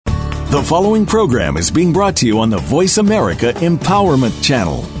The following program is being brought to you on the Voice America Empowerment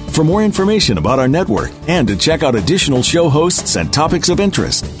Channel. For more information about our network and to check out additional show hosts and topics of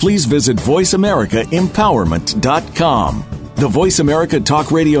interest, please visit voiceamericaempowerment.com. The Voice America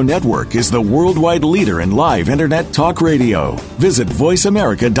Talk Radio Network is the worldwide leader in live Internet talk radio. Visit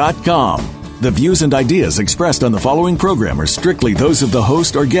voiceamerica.com. The views and ideas expressed on the following program are strictly those of the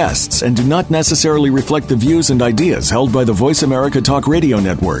host or guests and do not necessarily reflect the views and ideas held by the Voice America Talk Radio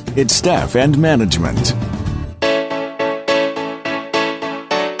Network, its staff, and management.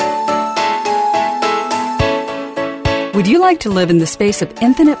 Would you like to live in the space of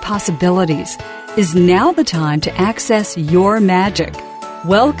infinite possibilities? Is now the time to access your magic?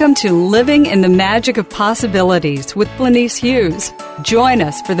 Welcome to Living in the Magic of Possibilities with Glenyce Hughes. Join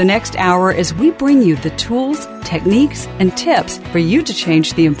us for the next hour as we bring you the tools, techniques, and tips for you to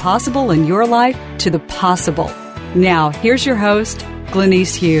change the impossible in your life to the possible. Now, here's your host,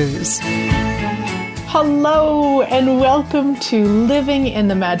 Glenyce Hughes. Hello, and welcome to Living in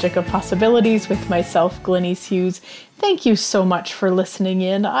the Magic of Possibilities with myself, Glenyce Hughes. Thank you so much for listening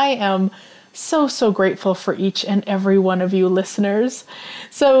in. I am so grateful for each and every one of you listeners.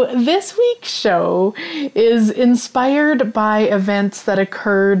 So this week's show is inspired by events that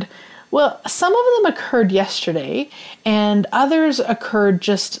occurred, well, some of them occurred yesterday and others occurred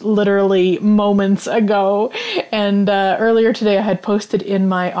just literally moments ago. And earlier today I had posted in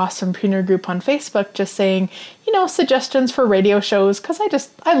my Awesomepreneur group on Facebook just saying, suggestions for radio shows, because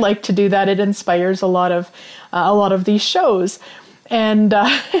I like to do that. It inspires a lot of these shows. And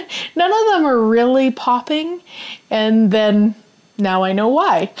none of them are really popping. And then now I know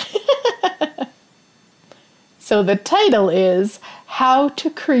why. So the title is How to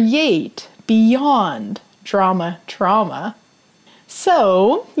Create Beyond Drama Trauma.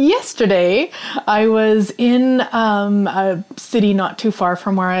 So yesterday I was in a city not too far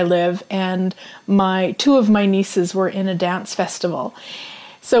from where I live, and two of my nieces were in a dance festival.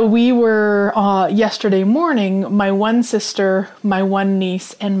 So we were, yesterday morning, my one sister, my one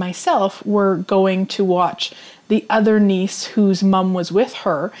niece, and myself were going to watch the other niece whose mom was with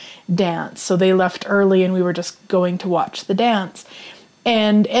her dance. So they left early and we were just going to watch the dance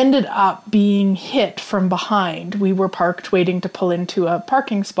and ended up being hit from behind. We were parked waiting to pull into a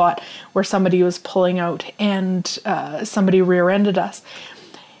parking spot where somebody was pulling out and somebody rear-ended us.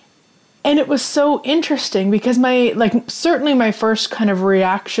 And it was so interesting because certainly my first kind of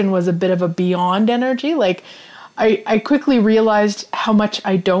reaction was a bit of a beyond energy. I quickly realized how much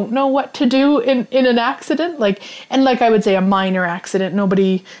I don't know what to do in an accident. I would say a minor accident.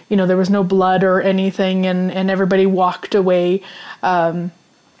 Nobody, there was no blood or anything and everybody walked away. But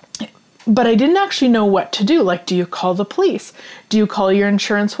I didn't actually know what to do. Do you call the police? Do you call your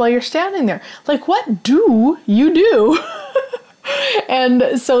insurance while you're standing there? What do you do?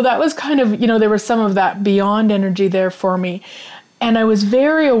 And so that was kind of, there was some of that beyond energy there for me. And I was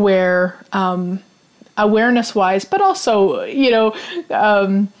very aware, awareness-wise, but also, you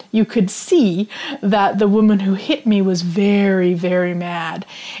could see that the woman who hit me was very, very mad.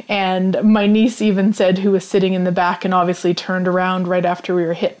 And my niece even said, who was sitting in the back and obviously turned around right after we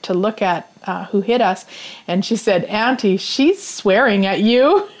were hit to look at who hit us. And she said, "Auntie, she's swearing at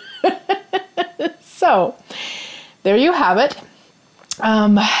you." So there you have it.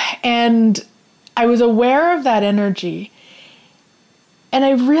 And I was aware of that energy, and I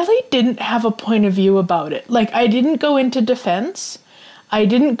really didn't have a point of view about it. I didn't go into defense. I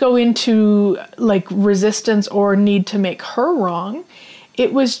didn't go into resistance or need to make her wrong.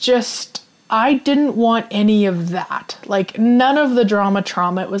 It was just, I didn't want any of that. None of the drama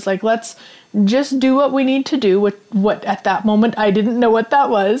trauma. It was let's just do what we need to do with what at that moment I didn't know what that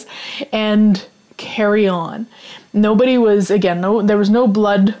was, and carry on. Nobody was, there was no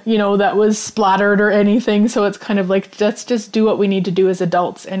blood, that was splattered or anything. So it's kind of let's just do what we need to do as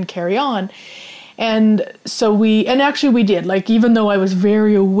adults and carry on. And so we did, even though I was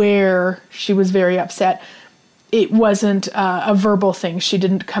very aware she was very upset, it wasn't a verbal thing. She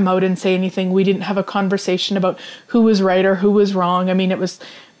didn't come out and say anything. We didn't have a conversation about who was right or who was wrong. I mean, it was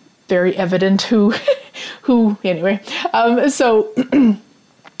very evident who anyway.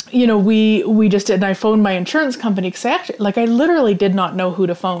 We just did, and I phoned my insurance company because I literally did not know who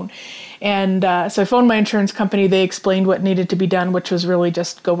to phone. And so I phoned my insurance company. They explained what needed to be done, which was really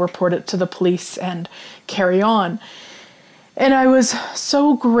just go report it to the police and carry on. And I was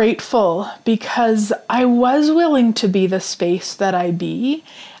so grateful because I was willing to be the space that I be.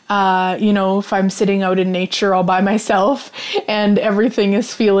 If I'm sitting out in nature all by myself and everything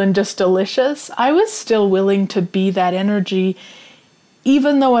is feeling just delicious, I was still willing to be that energy,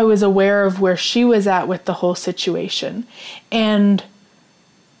 even though I was aware of where she was at with the whole situation. And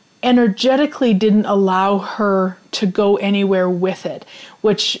energetically didn't allow her to go anywhere with it,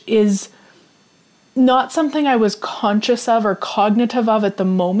 which is not something I was conscious of or cognitive of at the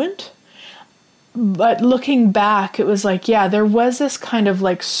moment. But looking back, it was like, yeah, there was this kind of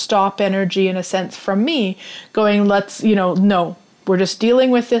like stop energy in a sense from me going, let's, no, we're just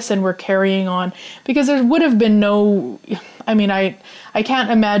dealing with this and we're carrying on. Because there would have been no, I can't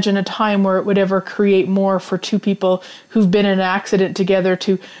imagine a time where it would ever create more for two people who've been in an accident together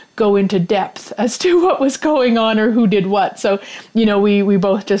to go into depth as to what was going on or who did what. So, we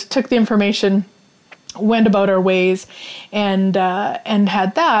both just took the information, went about our ways, and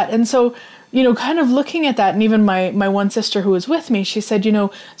had that. And so, kind of looking at that, and even my one sister who was with me, she said,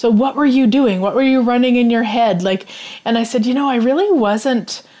 so what were you doing? What were you running in your head? And I said, I really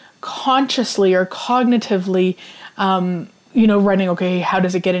wasn't consciously or cognitively, running, okay, how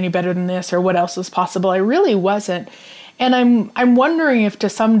does it get any better than this? Or what else is possible? I really wasn't. And I'm wondering if to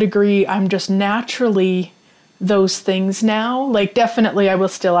some degree I'm just naturally those things now. Definitely I will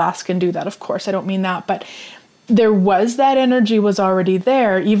still ask and do that. Of course, I don't mean that, but there was that energy was already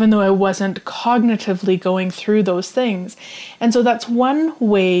there, even though I wasn't cognitively going through those things. And so that's one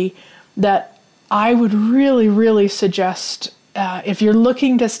way that I would really, really suggest, if you're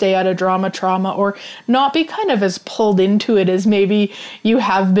looking to stay out of drama, trauma, or not be kind of as pulled into it as maybe you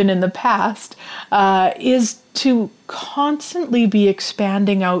have been in the past, is to constantly be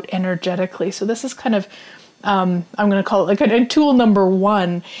expanding out energetically. So this is kind of, I'm going to call it like a tool number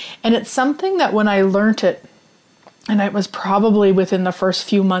one. And it's something that when I learned it, and it was probably within the first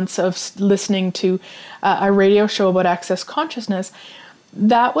few months of listening to a radio show about Access Consciousness,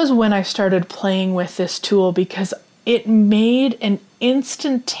 that was when I started playing with this tool, because it made an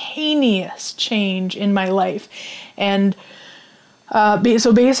instantaneous change in my life. And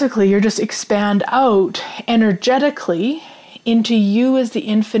so basically, you're just expand out energetically into you as the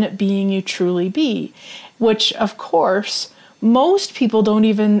infinite being you truly be, which, of course, most people don't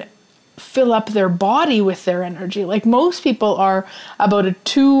even fill up their body with their energy. Like most people are about a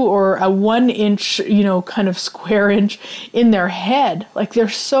 2 or a 1 inch, kind of square inch in their head. Like they're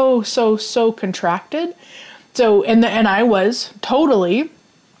so contracted. So, and I was totally,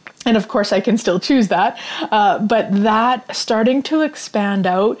 and of course I can still choose that, but that starting to expand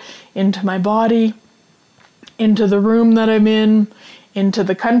out into my body, into the room that I'm in, into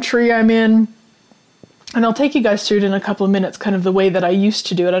the country I'm in. And I'll take you guys through it in a couple of minutes, kind of the way that I used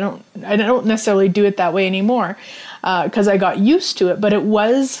to do it. I don't necessarily do it that way anymore, because I got used to it. But it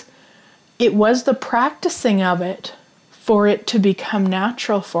was the practicing of it for it to become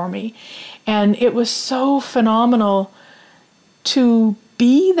natural for me. And it was so phenomenal to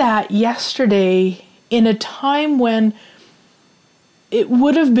be that yesterday in a time when it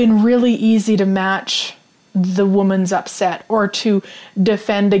would have been really easy to match the woman's upset or to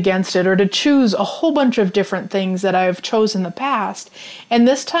defend against it or to choose a whole bunch of different things that I've chosen in the past. And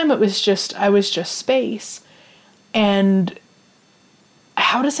this time I was just space. And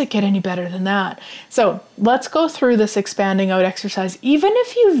how does it get any better than that? So let's go through this expanding out exercise. Even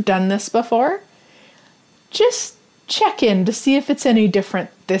if you've done this before, just check in to see if it's any different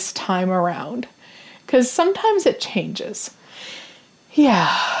this time around, because sometimes it changes.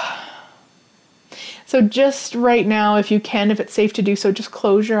 Yeah. So just right now, if you can, if it's safe to do so, just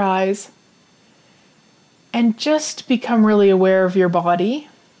close your eyes and just become really aware of your body.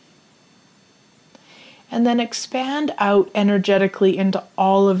 And then expand out energetically into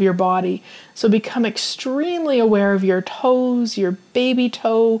all of your body. So become extremely aware of your toes, your baby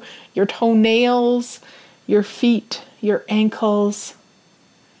toe, your toenails, your feet, your ankles,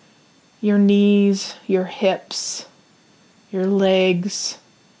 your knees, your hips, your legs,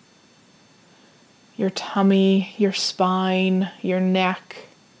 your tummy, your spine, your neck,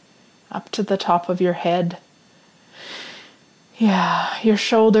 up to the top of your head. Yeah, your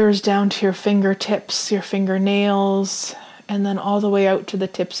shoulders down to your fingertips, your fingernails, and then all the way out to the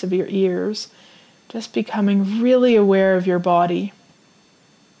tips of your ears. Just becoming really aware of your body.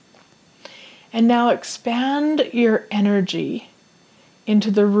 And now expand your energy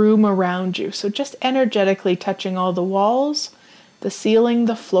into the room around you. So just energetically touching all the walls, the ceiling,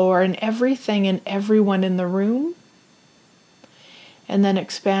 the floor, and everything and everyone in the room. And then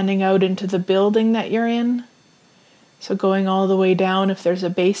expanding out into the building that you're in. So going all the way down if there's a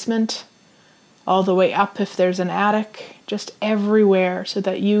basement, all the way up if there's an attic, just everywhere, so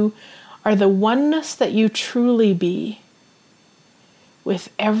that you are the oneness that you truly be with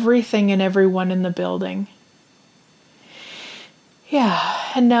everything and everyone in the building.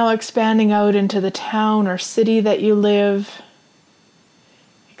 Yeah, and now expanding out into the town or city that you live,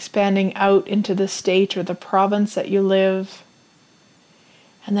 expanding out into the state or the province that you live,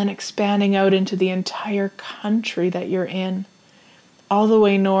 and then expanding out into the entire country that you're in, all the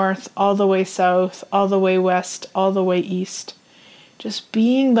way north, all the way south, all the way west, all the way east. Just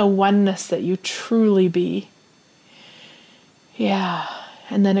being the oneness that you truly be. Yeah,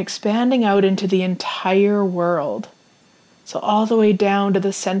 and then expanding out into the entire world. So all the way down to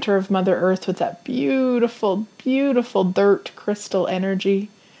the center of Mother Earth with that beautiful, beautiful dirt crystal energy,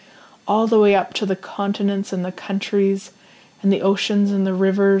 all the way up to the continents and the countries and the oceans and the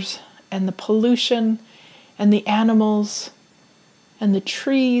rivers and the pollution and the animals and the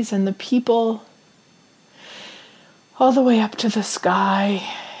trees and the people, all the way up to the sky,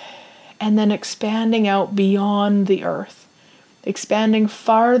 and then expanding out beyond the earth, expanding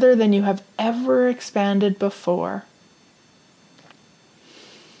farther than you have ever expanded before.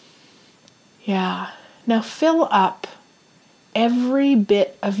 Yeah. Now fill up every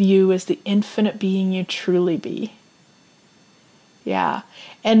bit of you as the infinite being you truly be. Yeah.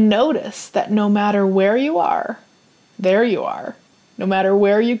 And notice that no matter where you are, there you are. No matter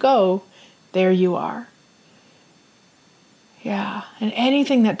where you go, there you are. Yeah. And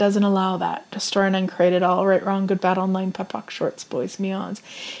anything that doesn't allow that, destroy and uncreate it all, right, wrong, good, bad, online, POD, shorts, boys, meons.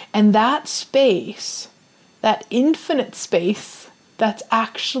 And that space, that infinite space, that's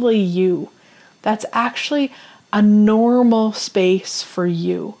actually you. That's actually a normal space for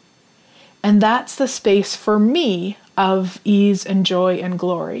you. And that's the space for me of ease and joy and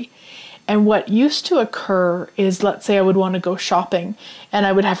glory. And what used to occur is, let's say I would want to go shopping and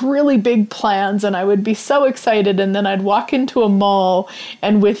I would have really big plans and I would be so excited, and then I'd walk into a mall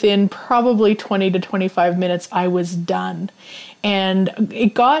and within probably 20 to 25 minutes I was done. And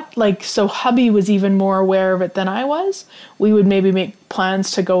it got like, so hubby was even more aware of it than I was. We would maybe make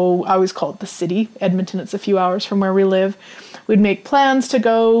plans to go, I always call it the city, Edmonton, it's a few hours from where we live. We'd make plans to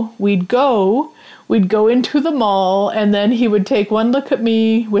go, we'd go into the mall, and then he would take one look at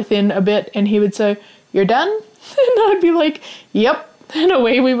me within a bit and he would say, "You're done?" And I'd be like, "Yep." And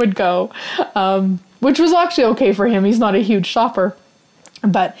away we would go, which was actually okay for him. He's not a huge shopper.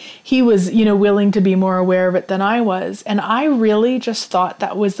 But he was, willing to be more aware of it than I was. And I really just thought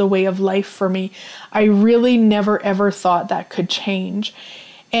that was the way of life for me. I really never, ever thought that could change.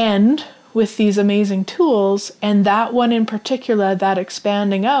 And with these amazing tools, and that one in particular, that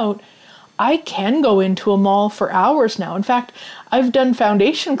expanding out, I can go into a mall for hours now. In fact, I've done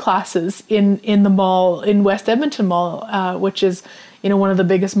foundation classes in the mall, in West Edmonton Mall, which is, one of the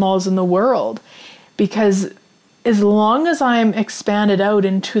biggest malls in the world. Because as long as I'm expanded out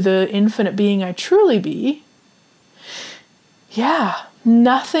into the infinite being I truly be, yeah,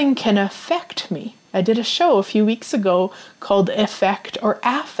 nothing can affect me. I did a show a few weeks ago called Effect or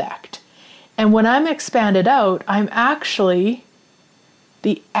Affect. And when I'm expanded out, I'm actually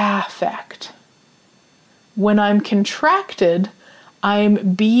the affect. When I'm contracted,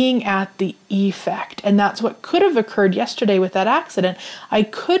 I'm being at the effect. And that's what could have occurred yesterday with that accident. I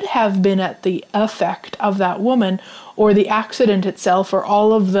could have been at the effect of that woman, or the accident itself, or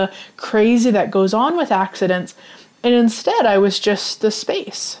all of the crazy that goes on with accidents. And instead, I was just the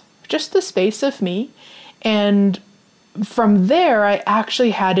space of me. And from there, I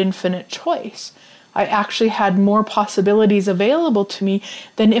actually had infinite choice. I actually had more possibilities available to me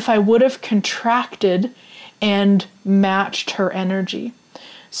than if I would have contracted and matched her energy.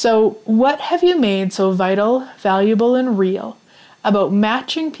 So what have you made so vital, valuable, and real about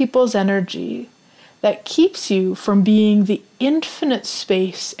matching people's energy that keeps you from being the infinite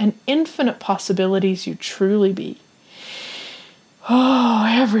space and infinite possibilities you truly be? Oh,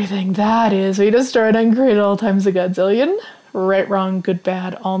 everything that is. We just started and created all times a godzillion. Right, wrong, good,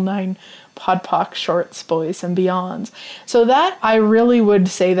 bad, all nine. POD, POC, shorts, boys, and beyonds. So that, I really would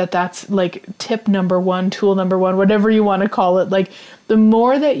say that that's like tip number one, tool number one, whatever you want to call it. Like, the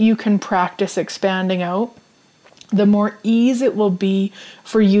more that you can practice expanding out, the more ease it will be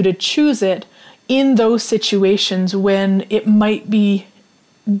for you to choose it in those situations when it might be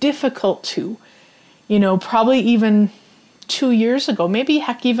difficult to, probably even 2 years ago, maybe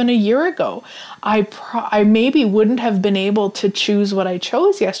heck even a year ago, I maybe wouldn't have been able to choose what I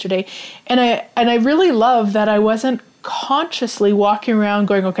chose yesterday. And I really love that I wasn't consciously walking around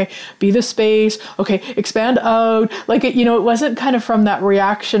going, okay, be the space, okay, expand out. Like, it wasn't kind of from that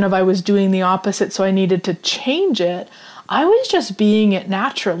reaction of I was doing the opposite, so I needed to change it. I was just being it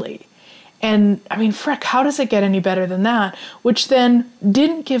naturally. And I mean, frick, how does it get any better than that? Which then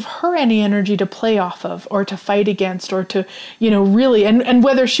didn't give her any energy to play off of or to fight against or to, really, and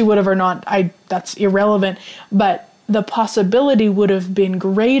whether she would have or not, that's irrelevant. But the possibility would have been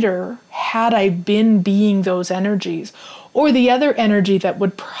greater had I been being those energies, Or the other energy that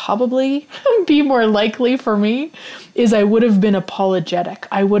would probably be more likely for me is I would have been apologetic.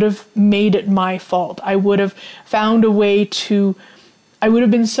 I would have made it my fault. I would have found a way to, I would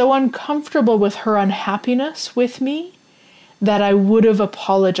have been so uncomfortable with her unhappiness with me that I would have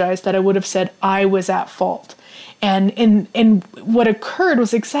apologized, that I would have said I was at fault. And what occurred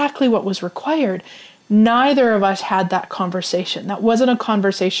was exactly what was required. Neither of us had that conversation. That wasn't a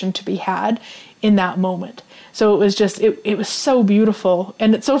conversation to be had in that moment. So it was just, it was so beautiful.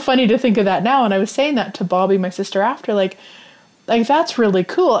 And it's so funny to think of that now. And I was saying that to Bobby, my sister, after, like that's really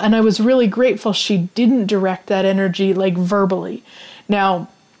cool. And I was really grateful she didn't direct that energy like verbally. Now,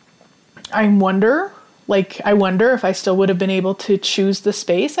 I wonder if I still would have been able to choose the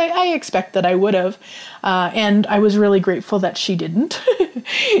space. I expect that I would have. And I was really grateful that she didn't.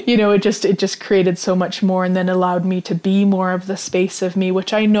 It just created so much more, and then allowed me to be more of the space of me,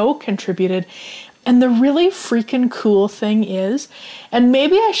 which I know contributed. And the really freaking cool thing is, and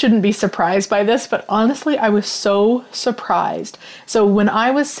maybe I shouldn't be surprised by this, but honestly, I was so surprised. So when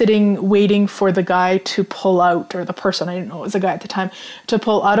I was sitting waiting for the guy to pull out, or the person, I didn't know it was a guy at the time, to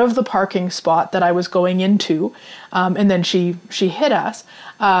pull out of the parking spot that I was going into, and then she hit us,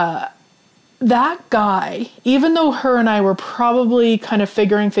 that guy, even though her and I were probably kind of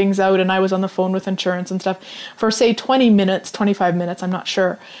figuring things out, and I was on the phone with insurance and stuff for say 20 minutes, 25 minutes, I'm not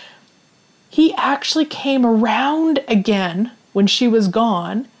sure, he actually came around again when she was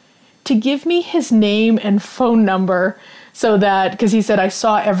gone to give me his name and phone number, so that, because he said, I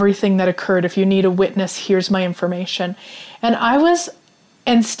saw everything that occurred. If you need a witness, here's my information. And I was,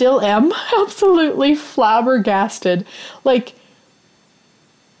 and still am, absolutely flabbergasted. Like,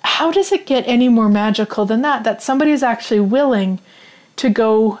 how does it get any more magical than that? That somebody is actually willing to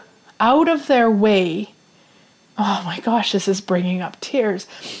go out of their way. Oh my gosh, this is bringing up tears.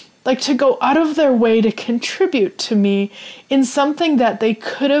 Like, to go out of their way to contribute to me in something that they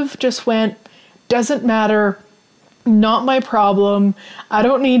could have just went, doesn't matter, not my problem, I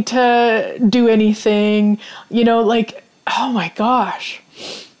don't need to do anything, oh my gosh.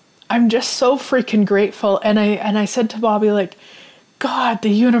 I'm just so freaking grateful. And I said to Bobby, like, God,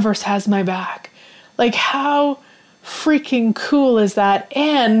 the universe has my back. Like, how freaking cool is that?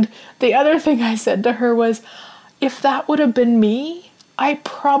 And the other thing I said to her was, if that would have been me, I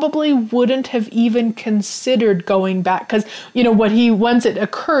probably wouldn't have even considered going back. Because, once it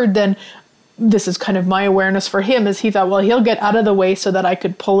occurred, then this is kind of my awareness for him, is he thought, well, he'll get out of the way so that I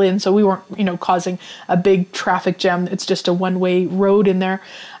could pull in. So we weren't, causing a big traffic jam. It's just a one-way road in there.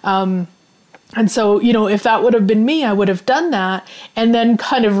 And so, if that would have been me, I would have done that and then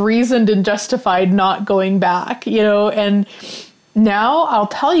kind of reasoned and justified not going back, and now I'll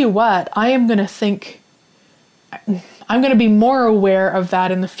tell you what, I'm going to be more aware of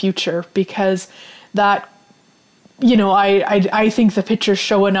that in the future, because that, I think the pictures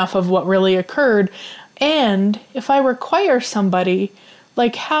show enough of what really occurred. And if I require somebody,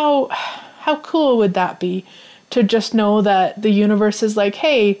 like how cool would that be to just know that the universe is like,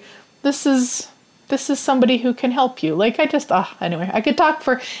 hey, this is somebody who can help you. Like, anyway, I could talk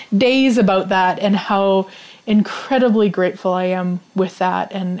for days about that and how incredibly grateful I am with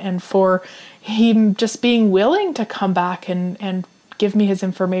that, and for him just being willing to come back and give me his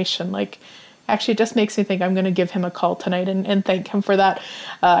information. Like, actually, it just makes me think I'm going to give him a call tonight and thank him for that.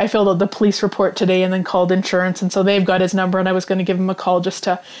 I filled out the police report today and then called insurance, and so they've got his number, and I was going to give him a call just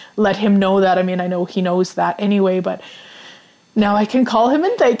to let him know that. I mean, I know he knows that anyway, but now I can call him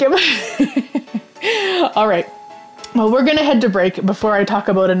and thank him. All right. Well, we're going to head to break before I talk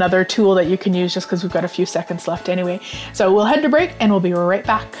about another tool that you can use, just because we've got a few seconds left anyway. So we'll head to break and we'll be right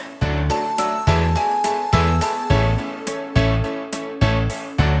back.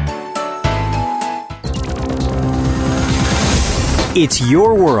 It's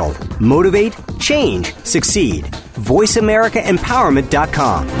your world. Motivate, change, succeed.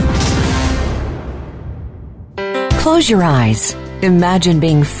 VoiceAmericaEmpowerment.com. Close your eyes. Imagine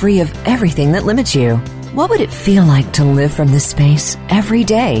being free of everything that limits you. What would it feel like to live from this space every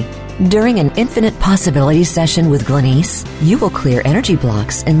day? During an Infinite Possibilities session with Glenyce, you will clear energy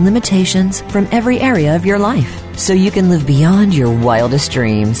blocks and limitations from every area of your life, so you can live beyond your wildest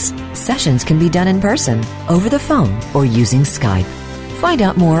dreams. Sessions can be done in person, over the phone, or using Skype. Find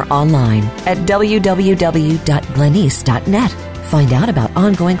out more online at www.glenyce.net. Find out about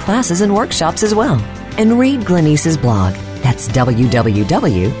ongoing classes and workshops as well. And read Glenyce's blog. That's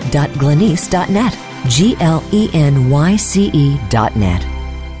www.glenyce.net. GLENYCE.net.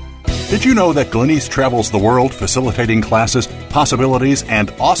 Did you know that Glenyce travels the world facilitating classes, possibilities, and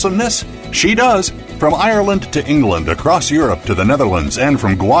awesomeness? She does. From Ireland to England, across Europe to the Netherlands, and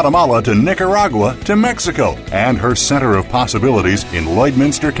from Guatemala to Nicaragua to Mexico, and her Center of Possibilities in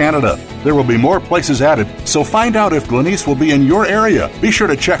Lloydminster, Canada. There will be more places added, so find out if Glenyce will be in your area. Be sure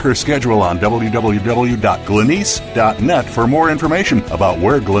to check her schedule on www.glenyce.net for more information about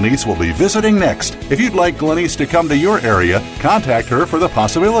where Glenyce will be visiting next. If you'd like Glenyce to come to your area, contact her for the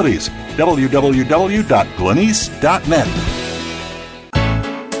possibilities. www.glenyce.net.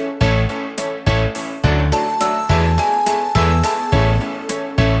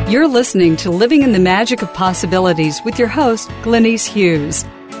 You're listening to Living in the Magic of Possibilities with your host, Glenyce Hughes.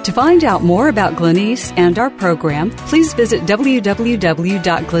 To find out more about Glenyce and our program, please visit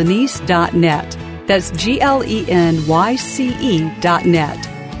www.glenyce.net. That's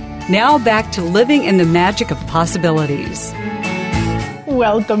GLENYCE.net. Now back to Living in the Magic of Possibilities.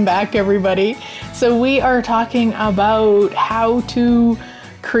 Welcome back, everybody. So we are talking about how to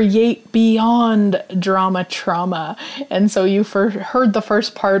create beyond drama trauma. And so you heard the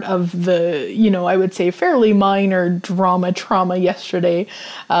first part of the, I would say fairly minor drama trauma yesterday.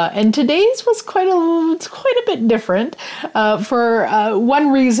 And today's was quite a bit different. For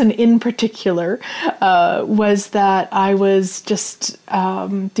one reason in particular, was that I was just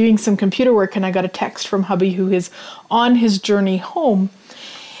doing some computer work and I got a text from hubby who is on his journey home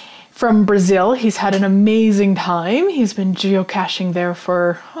from Brazil. He's had an amazing time. He's been geocaching there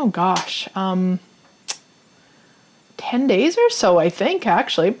for, 10 days or so, I think,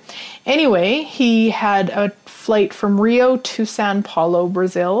 actually. Anyway, he had a flight from Rio to São Paulo,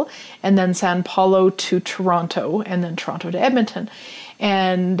 Brazil, and then São Paulo to Toronto, and then Toronto to Edmonton.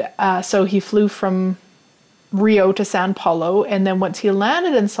 And so he flew from Rio to São Paulo, and then once he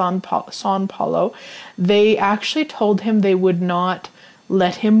landed in São Paulo, they actually told him they would not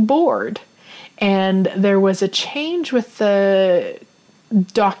let him board. And there was a change with the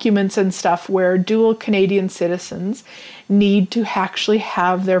documents and stuff where dual Canadian citizens need to actually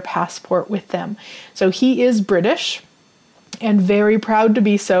have their passport with them. So he is British and very proud to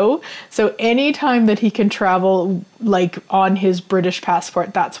be so. So anytime that he can travel like on his British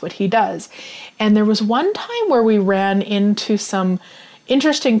passport, that's what he does. And there was one time where we ran into some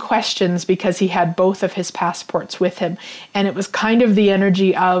interesting questions because he had both of his passports with him. And it was kind of the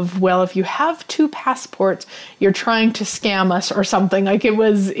energy of, well, if you have two passports, you're trying to scam us or something. Like it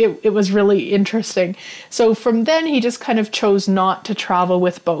was really interesting. So from then he just kind of chose not to travel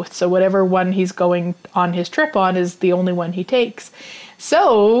with both. So whatever one he's going on his trip on is the only one he takes.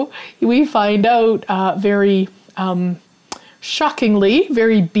 So we find out very shockingly,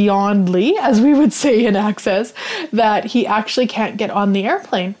 very beyondly, as we would say in Access, that he actually can't get on the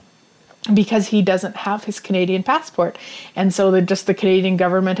airplane because he doesn't have his Canadian passport. And so the Canadian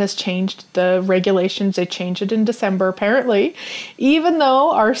government has changed the regulations. They changed it in December, apparently, even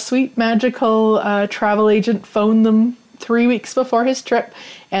though our sweet, magical travel agent phoned them 3 weeks before his trip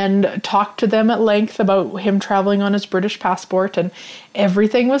and talked to them at length about him traveling on his British passport, and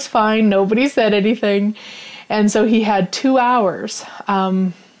everything was fine. Nobody said anything. And so he had 2 hours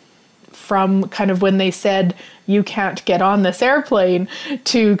from kind of when they said, you can't get on this airplane,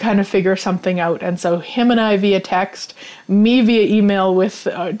 to kind of figure something out. And so him and I via text, me via email with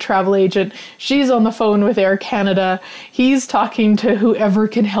a travel agent, she's on the phone with Air Canada, he's talking to whoever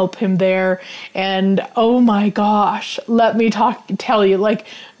can help him there. And oh my gosh, let me tell you, like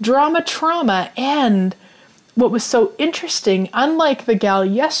drama trauma. And what was so interesting, unlike the gal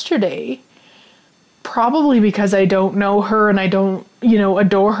yesterday, probably because I don't know her and I don't,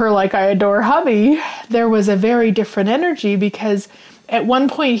 adore her like I adore hubby, there was a very different energy because at one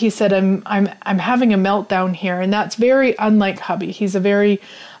point he said, I'm having a meltdown here. And that's very unlike hubby. He's a very,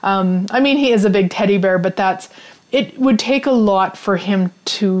 he is a big teddy bear, but it would take a lot for him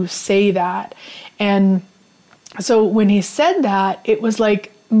to say that. And so when he said that, it was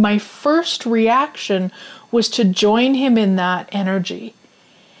like my first reaction was to join him in that energy.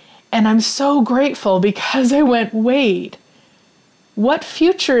 And I'm so grateful because I went, wait, what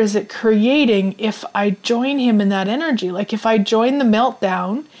future is it creating if I join him in that energy? Like if I join the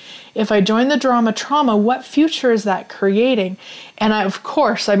meltdown, if I join the drama trauma, what future is that creating? And of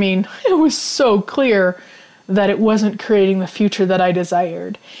course, it was so clear that it wasn't creating the future that I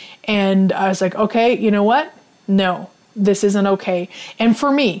desired. And I was like, okay, you know what? No. This isn't okay. And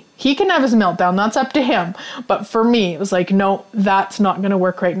for me, he can have his meltdown. That's up to him. But for me, it was like, no, that's not going to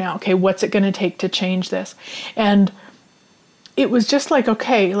work right now. Okay, what's it going to take to change this? And it was just like,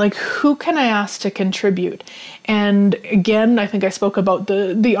 okay, like who can I ask to contribute? And again, I think I spoke about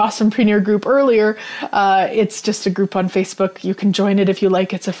the Awesomepreneur group earlier. It's just a group on Facebook. You can join it if you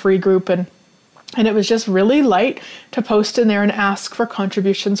like. It's a free group, and it was just really light to post in there and ask for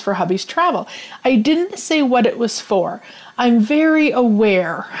contributions for hubby's travel. I didn't say what it was for. I'm very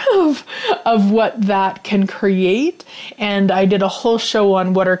aware of what that can create. And I did a whole show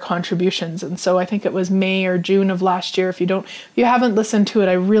on what are contributions. And so I think it was May or June of last year. If you haven't listened to it,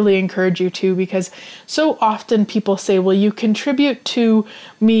 I really encourage you to, because so often people say, well, you contribute to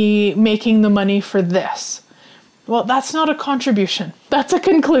me making the money for this. Well, that's not a contribution. That's a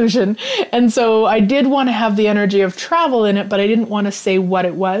conclusion. And so I did want to have the energy of travel in it, but I didn't want to say what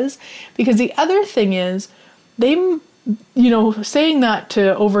it was, because the other thing is saying that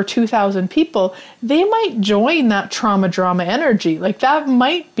to over 2,000 people, they might join that trauma drama energy. Like that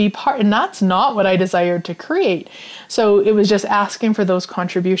might be part, and that's not what I desired to create. So it was just asking for those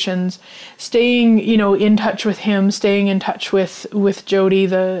contributions, staying, in touch with him, staying in touch with Jody,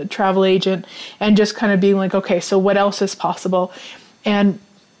 the travel agent, and just kind of being like, okay, so what else is possible? And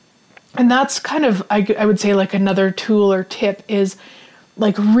that's kind of, I would say, like another tool or tip is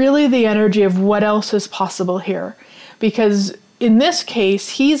like really the energy of what else is possible here. Because in this case,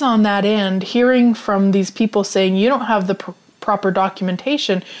 he's on that end hearing from these people saying, you don't have the proper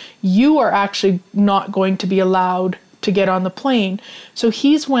documentation. You are actually not going to be allowed to get on the plane. So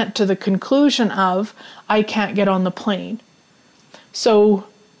he's went to the conclusion of, I can't get on the plane. So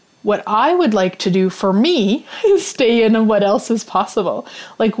what I would like to do for me is stay in on what else is possible.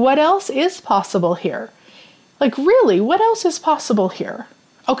 Like, what else is possible here? Like, really, what else is possible here?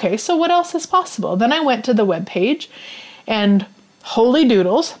 Okay, so what else is possible? Then I went to the webpage, and holy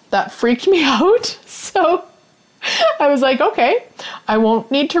doodles, that freaked me out. So I was like, okay, I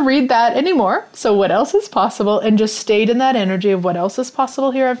won't need to read that anymore. So what else is possible? And just stayed in that energy of what else is possible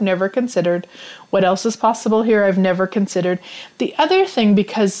here I've never considered. What else is possible here I've never considered. The other thing,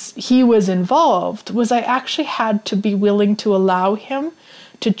 because he was involved, was I actually had to be willing to allow him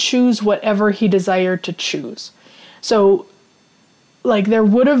to choose whatever he desired to choose. So like there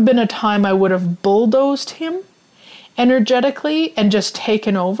would have been a time I would have bulldozed him energetically and just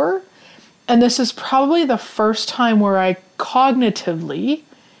taken over. And this is probably the first time where I cognitively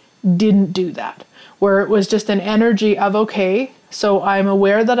didn't do that, where it was just an energy of, okay, so I'm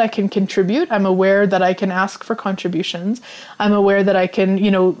aware that I can contribute. I'm aware that I can ask for contributions. I'm aware that I can,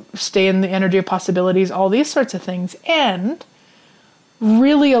 stay in the energy of possibilities, all these sorts of things, and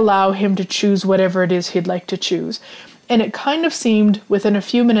really allow him to choose whatever it is he'd like to choose. And it kind of seemed within a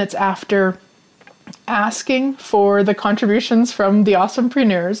few minutes after asking for the contributions from the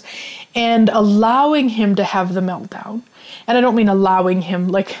Awesomepreneurs and allowing him to have the meltdown. And I don't mean allowing him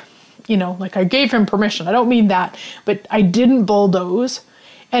like I gave him permission. I don't mean that, but I didn't bulldoze.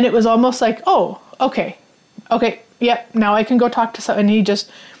 And it was almost like, oh, okay, yep, now I can go talk to someone. And he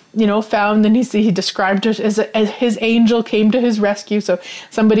just, found, and he described it as his angel came to his rescue. So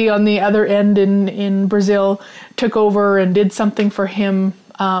somebody on the other end in Brazil took over and did something for him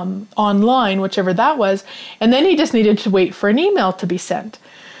online, whichever that was. And then he just needed to wait for an email to be sent.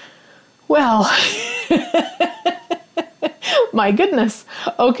 Well, my goodness.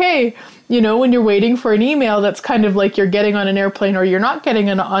 Okay. When you're waiting for an email, that's kind of like you're getting on an airplane or you're not getting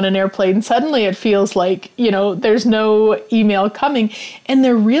on an airplane. Suddenly it feels like, there's no email coming, and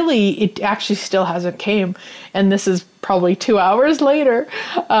it actually still hasn't came. And this is probably 2 hours later,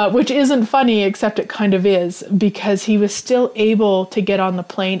 which isn't funny, except it kind of is, because he was still able to get on the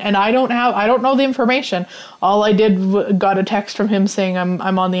plane. And I don't know the information. All I did got a text from him saying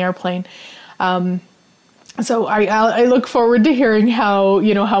I'm on the airplane. So I look forward to hearing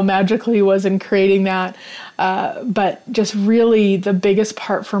how magical he was in creating that. But just really the biggest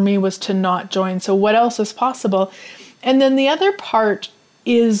part for me was to not join. So what else is possible? And then the other part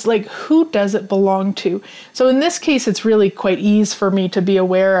is like, who does it belong to? So in this case, it's really quite easy for me to be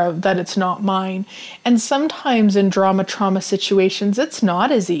aware of that it's not mine. And sometimes in trauma situations, it's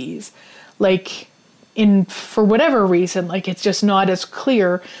not as easy. Like, for whatever reason, like it's just not as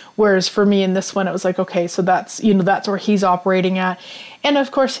clear. Whereas for me in this one, it was like, okay, so that's where he's operating at. And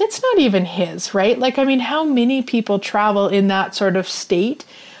of course, it's not even his, right? Like, I mean, how many people travel in that sort of state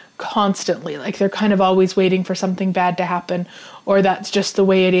constantly? Like they're kind of always waiting for something bad to happen, or that's just the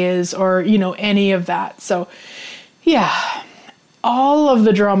way it is, or, any of that. So yeah, all of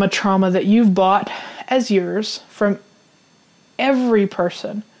the trauma that you've bought as yours from every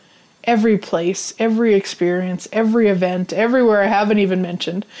person, every place, every experience, every event, everywhere I haven't even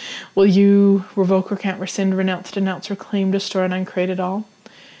mentioned. Will you revoke, recant, rescind, renounce, denounce, reclaim, destroy, and uncreate it all?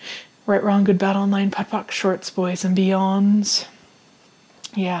 Right, wrong, good, bad, online, putt, puck, shorts, boys and beyonds.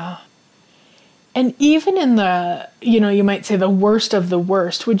 Yeah. And even in the, you might say the worst of the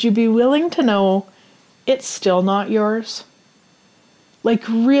worst, would you be willing to know it's still not yours? Like,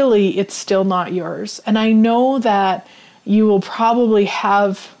 really, it's still not yours. And I know that you will probably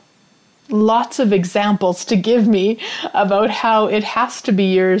have lots of examples to give me about how it has to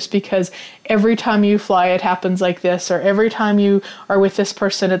be yours, because every time you fly, it happens like this, or every time you are with this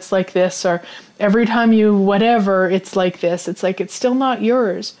person, it's like this, or every time you whatever, it's like this. It's like, it's still not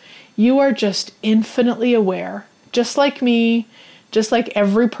yours. You are just infinitely aware, just like me, just like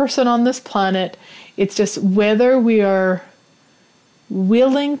every person on this planet. It's just whether we are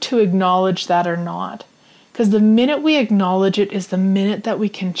willing to acknowledge that or not. Because the minute we acknowledge it is the minute that we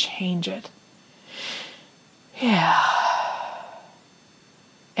can change it. Yeah.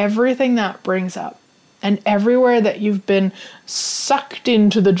 Everything that brings up, and everywhere that you've been sucked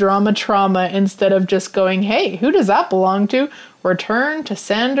into the drama trauma, instead of just going, hey, who does that belong to? Return to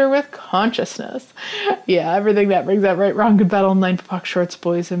sender with consciousness. Yeah, everything that brings up, right, wrong, good, bad, online, puck, shorts,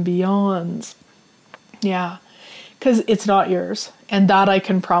 boys and beyonds. Yeah. Because it's not yours. And that I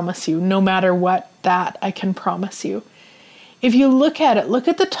can promise you. No matter what, that I can promise you. If you look at it, look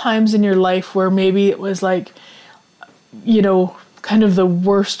at the times in your life where maybe it was like, kind of the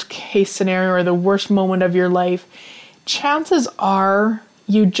worst case scenario or the worst moment of your life. Chances are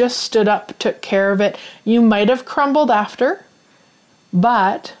you just stood up, took care of it. You might have crumbled after,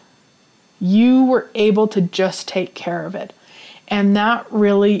 but you were able to just take care of it. And that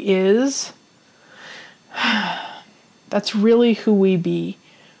really is... That's really who we be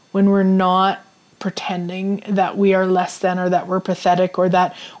when we're not pretending that we are less than, or that we're pathetic, or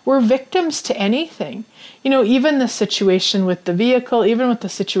that we're victims to anything. Even the situation with the vehicle, even with the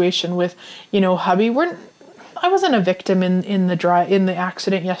situation with, hubby, I wasn't a victim in the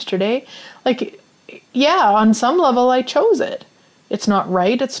accident yesterday. Like, yeah, on some level I chose it. It's not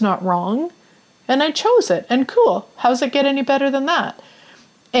right, it's not wrong, and I chose it, and cool. How's it get any better than that?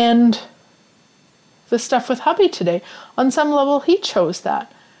 And the stuff with hubby today, on some level he chose that.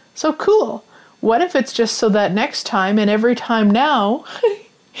 So cool. What if it's just so that next time and every time now,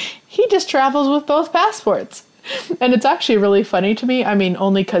 he just travels with both passports? And it's actually really funny to me. I mean,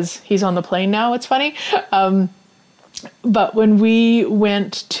 only because he's on the plane now, it's funny. But when we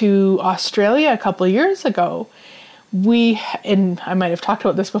went to Australia a couple of years ago, and I might have talked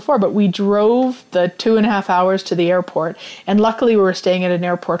about this before, but we drove the 2.5 hours to the airport, and luckily we were staying at an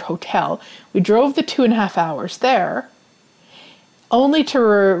airport hotel. We drove the 2.5 hours there, only to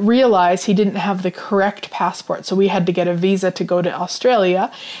realize he didn't have the correct passport. So we had to get a visa to go to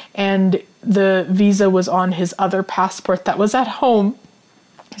Australia, and the visa was on his other passport that was at home.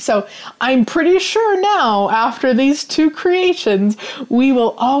 So I'm pretty sure now, after these two creations, we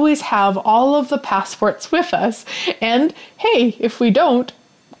will always have all of the passports with us. And hey, if we don't,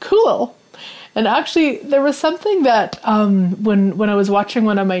 cool. And actually, there was something that when I was watching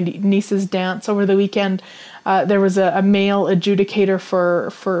one of my nieces dance over the weekend, there was a male adjudicator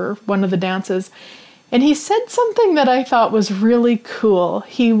for one of the dances. And he said something that I thought was really cool.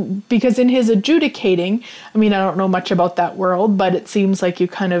 Because in his adjudicating, I mean, I don't know much about that world, but it seems like you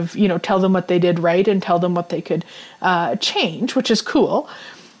kind of, tell them what they did right and tell them what they could change, which is cool.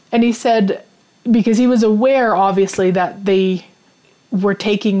 And he said, because he was aware, obviously, that they were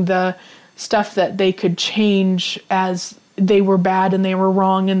taking the stuff that they could change as they were bad and they were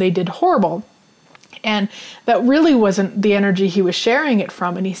wrong and they did horrible. And that really wasn't the energy he was sharing it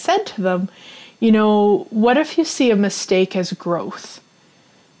from. And he said to them, what if you see a mistake as growth?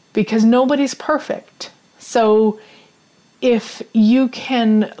 Because nobody's perfect. So if you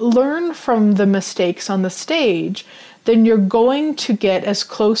can learn from the mistakes on the stage, then you're going to get as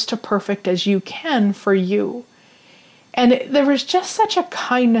close to perfect as you can for you. And there was just such a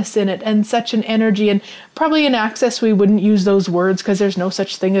kindness in it and such an energy, and probably in Access we wouldn't use those words because there's no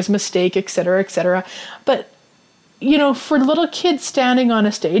such thing as mistake, etc., etc. But for little kids standing on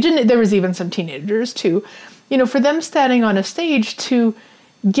a stage, and there was even some teenagers too, for them standing on a stage to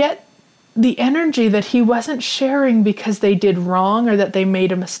get the energy that he wasn't sharing because they did wrong or that they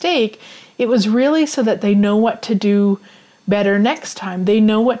made a mistake. It was really so that they know what to do better next time. They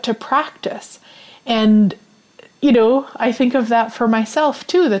know what to practice. And, I think of that for myself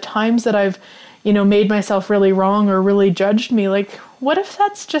too. The times that I've, made myself really wrong or really judged me, like, what if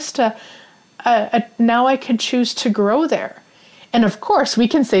that's just now I can choose to grow there. And of course, we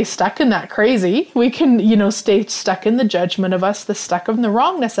can stay stuck in that crazy. We can, stay stuck in the judgment of us, stuck in the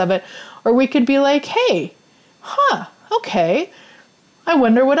wrongness of it. Or we could be like, hey, okay, I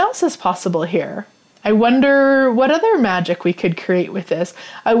wonder what else is possible here. I wonder what other magic we could create with this.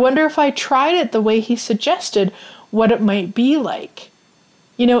 I wonder if I tried it the way he suggested, what it might be like,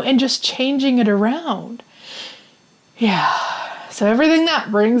 and just changing it around. Yeah. So everything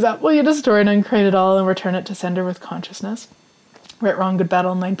that brings up, will you destroy and uncreate it all and return it to sender with consciousness? Right, wrong, good, bad,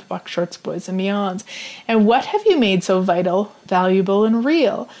 online, POC, shorts, boys, and beyonds. And what have you made so vital, valuable, and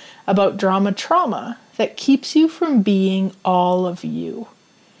real about drama trauma that keeps you from being all of you?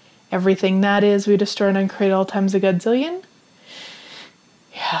 Everything that is, we destroy and uncreate all times a godzillion.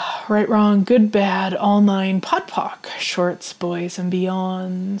 Yeah, right, wrong, good, bad, all 9, POC, shorts, boys, and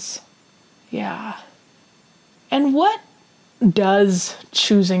beyonds. Yeah. And what does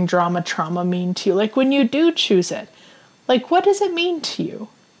choosing drama trauma mean to you? Like when you do choose it, like what does it mean to you?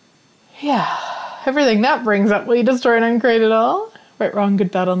 Yeah, everything that brings up, will you destroy and uncreate it all? Right, wrong,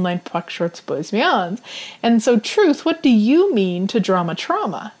 good, bad, online, POC, shorts, boys, beyonds. And so truth, what do you mean to drama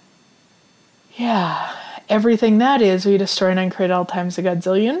trauma? Yeah, everything that is, will you destroy and uncreate all times a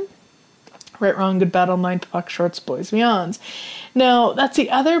godzillion? Right, wrong, good, bad, online, POC, shorts, boys, beyonds. Now, that's the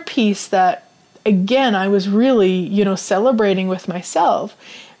other piece that, again, I was really, celebrating with myself,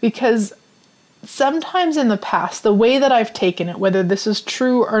 because sometimes in the past, the way that I've taken it, whether this is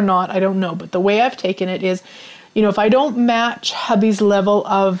true or not, I don't know, but the way I've taken it is, if I don't match hubby's level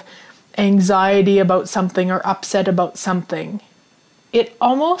of anxiety about something or upset about something, it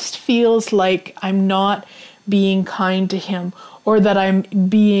almost feels like I'm not being kind to him, or that I'm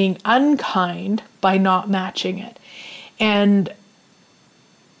being unkind by not matching it. And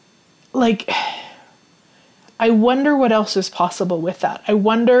I wonder what else is possible with that. I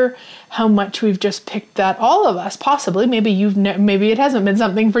wonder how much we've just picked that, all of us, possibly. Maybe maybe it hasn't been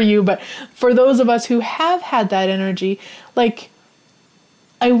something for you, but for those of us who have had that energy,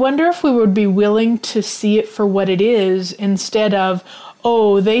 I wonder if we would be willing to see it for what it is, instead of,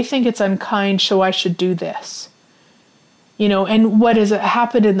 oh, they think it's unkind, so I should do this. And what has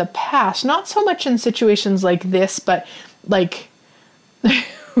happened in the past, not so much in situations like this, but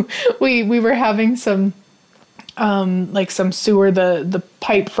we were having some some sewer, the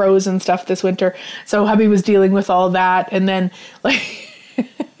pipe froze and stuff this winter. So hubby was dealing with all that. And then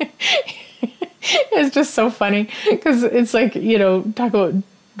it's just so funny because it's talk about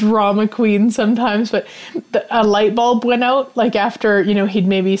drama queen sometimes, but a light bulb went out after, he'd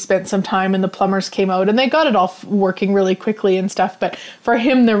maybe spent some time and the plumbers came out and they got it all working really quickly and stuff. But for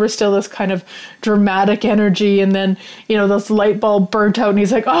him, there was still this kind of dramatic energy. And then, this light bulb burnt out and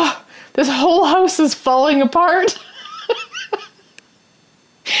he's like, oh, this whole house is falling apart.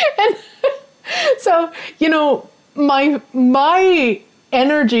 And so, my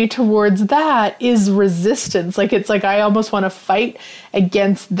energy towards that is resistance. I almost want to fight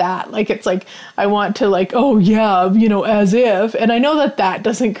against that. I want to oh yeah, as if. And I know that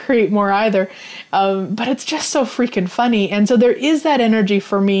doesn't create more either. But it's just so freaking funny. And so there is that energy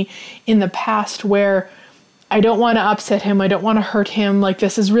for me in the past where I don't want to upset him. I don't want to hurt him.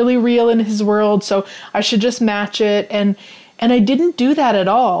 This is really real in his world, so I should just match it. And I didn't do that at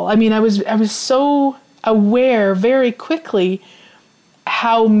all. I mean, I was so aware very quickly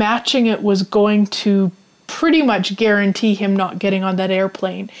how matching it was going to pretty much guarantee him not getting on that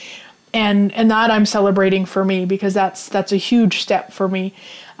airplane. And that I'm celebrating for me, because that's a huge step for me.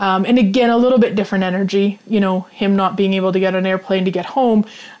 And again, a little bit different energy, him not being able to get on an airplane to get home,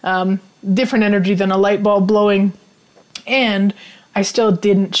 different energy than a light bulb blowing. And I still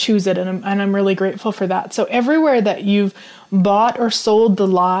didn't choose it. And I'm really grateful for that. So everywhere that you've bought or sold the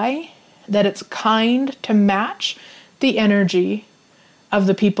lie that it's kind to match the energy of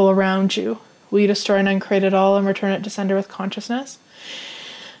the people around you, will you destroy and uncreate it all and return it to sender with consciousness?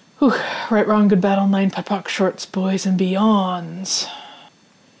 Whew. Right, wrong, good, bad, online, POC, shorts, boys, and beyonds.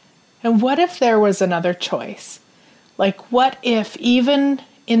 And what if there was another choice? What if, even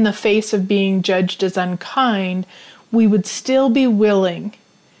in the face of being judged as unkind, we would still be willing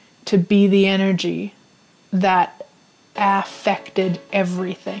to be the energy that affected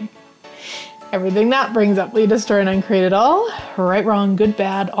everything? Everything that brings up, will you destroy and uncreate it all? Right, wrong, good,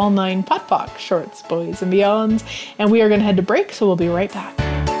 bad, all 9, POC, shorts, boys, and beyonds. And we are going to head to break, so we'll be right back.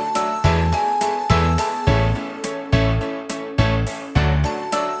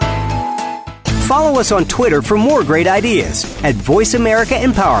 Follow us on Twitter for more great ideas at Voice America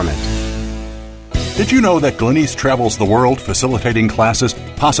Empowerment. Did you know that Glenyce travels the world facilitating classes,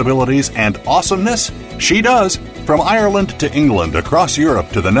 possibilities, and awesomeness? She does. From From Ireland to England, across Europe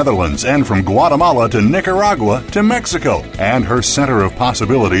to the Netherlands, and from Guatemala to Nicaragua to Mexico, and her Center of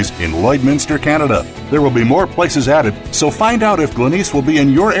Possibilities in Lloydminster, Canada. There will be more places added, so find out if Glenyce will be in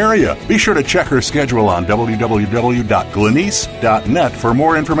your area. Be sure to check her schedule on www.glenyce.net for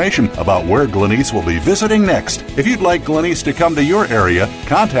more information about where Glenyce will be visiting next. If you'd like Glenyce to come to your area,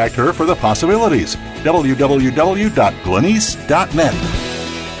 contact her for the possibilities.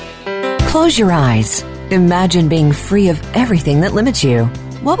 www.glenyce.net. Close your eyes. Imagine being free of everything that limits you.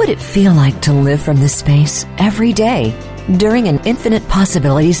 What would it feel like to live from this space every day? During an Infinite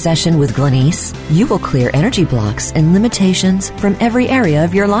Possibilities session with Glenyce, you will clear energy blocks and limitations from every area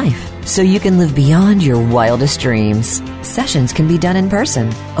of your life, so you can live beyond your wildest dreams. Sessions can be done in person,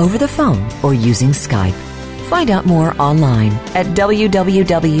 over the phone, or using Skype. Find out more online at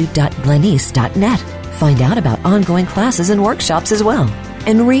www.glenyce.net. Find out about ongoing classes and workshops as well.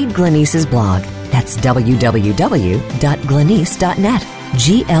 And read Glenyce's blog. That's www.glenyce.net.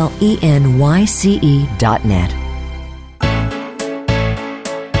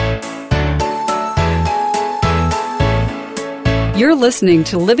 GLENYCE.net. You're listening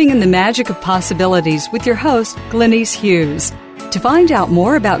to Living in the Magic of Possibilities with your host, Glenyce Hughes. To find out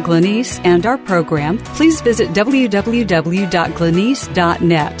more about Glenyce and our program, please visit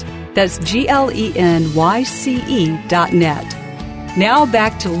www.glenyce.net. That's GLENYCE.net. Now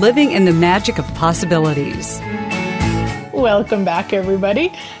back to Living in the Magic of Possibilities. Welcome back,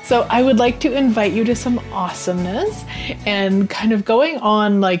 everybody. So I would like to invite you to some awesomeness, and kind of going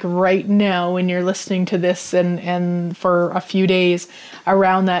on like right now when you're listening to this and for a few days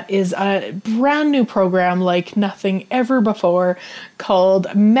around that is a brand new program like nothing ever before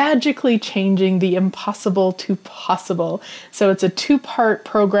called Magically Changing the Impossible to Possible. So it's a 2-part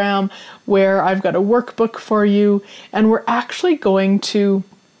program where I've got a workbook for you, and we're actually going to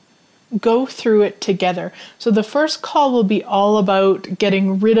go through it together. So the first call will be all about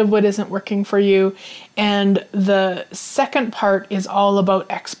getting rid of what isn't working for you, and the second part is all about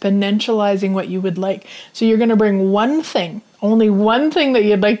exponentializing what you would like. So you're going to bring one thing, only one thing that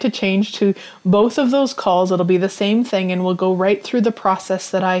you'd like to change to both of those calls. It'll be the same thing, and we'll go right through the process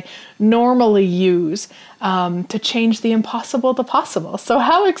that I normally use to change the impossible to possible. So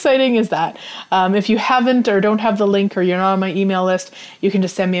how exciting is that? If you haven't or don't have the link, or you're not on my email list, you can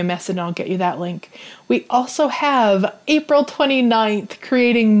just send me a message and I'll get you that link. We also have April 29th,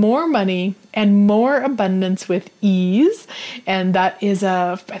 Creating More Money and More Abundance with Ease. And that is,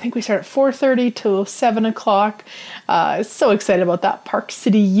 I think we start at 4:30 till 7 o'clock. So excited about that. Park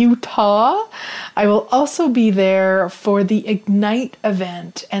City, Utah. I will also be there for the Ignite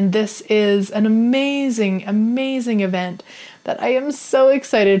event. And this is an amazing, amazing event that I am so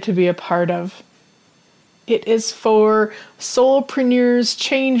excited to be a part of. It is for soulpreneurs,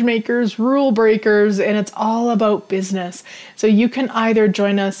 change makers, rule breakers, and it's all about business. So you can either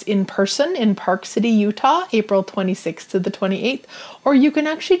join us in person in Park City, Utah, April 26th to the 28th, or you can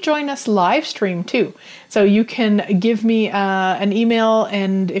actually join us live stream too. So you can give me an email,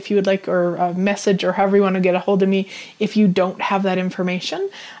 and if you would like, or a message, or however you want to get a hold of me, if you don't have that information,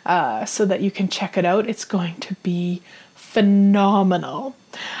 so that you can check it out. It's going to be phenomenal.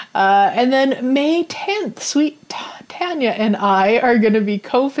 And then May 10th, Sweet Tanya and I are going to be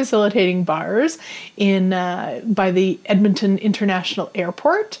co-facilitating bars by the Edmonton International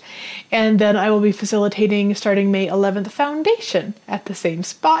Airport. And then I will be facilitating starting May 11th Foundation at the same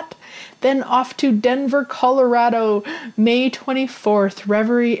spot. Then off to Denver, Colorado, May 24th,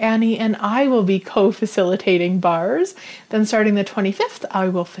 Reverie Annie and I will be co-facilitating bars. Then starting the 25th, I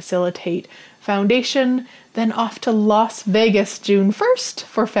will facilitate Foundation. Then off to Las Vegas, June 1st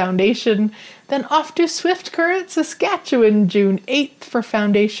for Foundation. Then off to Swift Current, Saskatchewan, June 8th for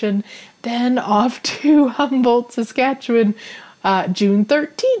Foundation. Then off to Humboldt, Saskatchewan, June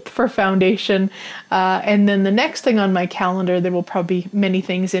 13th for Foundation. And then the next thing on my calendar, there will probably be many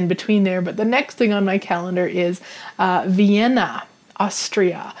things in between there, but the next thing on my calendar is Vienna,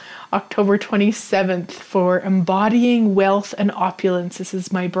 Austria, October 27th for Embodying Wealth and Opulence. This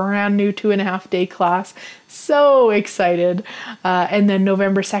is my brand new 2.5-day class. So excited. And then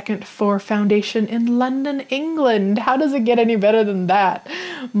November 2nd for Foundation in London, England. How does it get any better than that?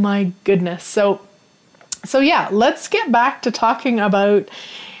 My goodness. So yeah, let's get back to talking about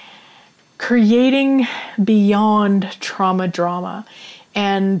creating beyond trauma drama.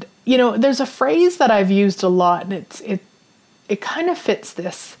 And, you know, there's a phrase that I've used a lot, and it kind of fits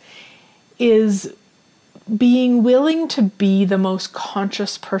this, is being willing to be the most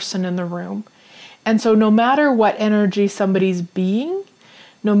conscious person in the room. And so no matter what energy somebody's being,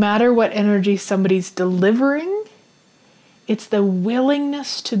 no matter what energy somebody's delivering, It's the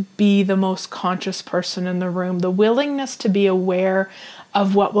willingness to be the most conscious person in the room, the willingness to be aware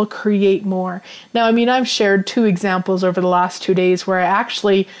of what will create more. Now, I mean, I've shared 2 examples over the last 2 days where I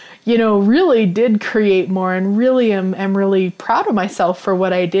actually, really did create more and really am really proud of myself for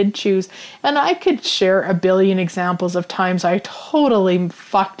what I did choose. And I could share a billion examples of times I totally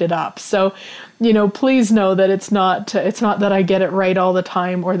fucked it up. So, please know that it's not that I get it right all the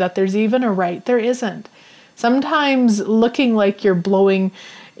time or that there's even a right. There isn't. Sometimes looking like you're blowing,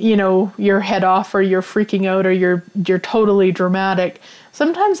 your head off or you're freaking out or you're totally dramatic,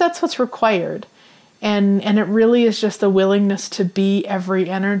 sometimes that's what's required. And it really is just the willingness to be every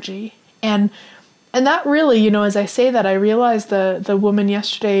energy. And that really, as I say that, I realized the woman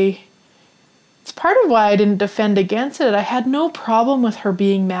yesterday, it's part of why I didn't defend against it. I had no problem with her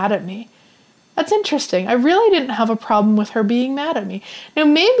being mad at me. That's interesting. I really didn't have a problem with her being mad at me. Now,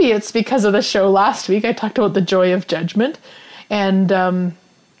 maybe it's because of the show last week. I talked about the joy of judgment. And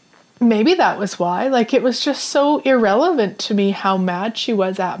maybe that was why. Like, it was just so irrelevant to me how mad she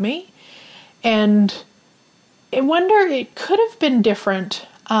was at me. And I wonder, it could have been different.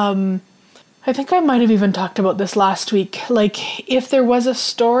 I think I might have even talked about this last week. Like, if there was a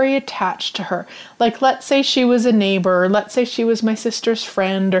story attached to her, like, let's say she was a neighbor, or let's say she was my sister's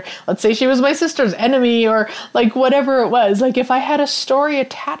friend, or let's say she was my sister's enemy, or like whatever it was. Like, if I had a story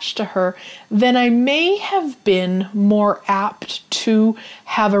attached to her, then I may have been more apt to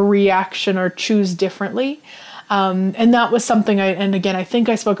have a reaction or choose differently. And that was something and again, I think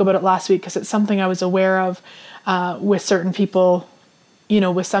I spoke about it last week because it's something I was aware of with certain people,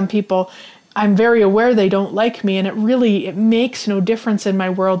 with some people. I'm very aware they don't like me, and it makes no difference in my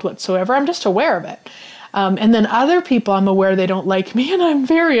world whatsoever. I'm just aware of it. And then other people, I'm aware they don't like me and I'm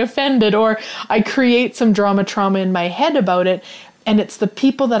very offended, or I create some trauma in my head about it. And it's the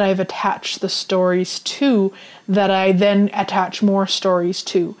people that I've attached the stories to that I then attach more stories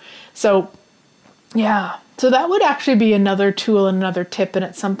to. So, yeah. So that would actually be another tool and another tip. And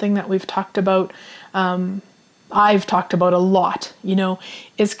it's something that we've talked about. I've talked about a lot,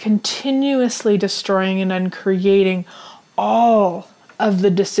 is continuously destroying and uncreating all of the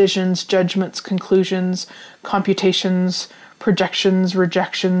decisions, judgments, conclusions, computations, projections,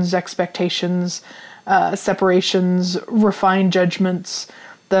 rejections, expectations, separations, refined judgments,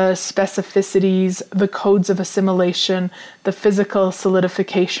 the specificities, the codes of assimilation, the physical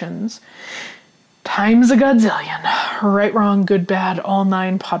solidifications. Times a godzillion. Right, wrong, good, bad, all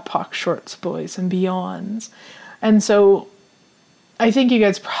 9 podpoc shorts, boys and beyonds. And so I think you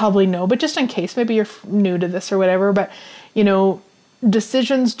guys probably know, but just in case, maybe you're new to this or whatever, but,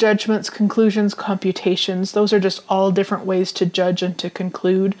 decisions, judgments, conclusions, computations, those are just all different ways to judge and to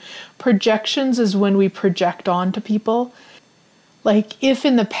conclude. Projections is when we project onto people. Like, if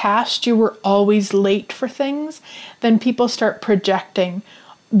in the past you were always late for things, then people start projecting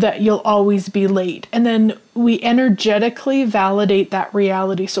that you'll always be late. And then we energetically validate that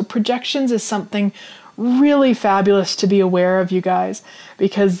reality. So projections is something really fabulous to be aware of, you guys,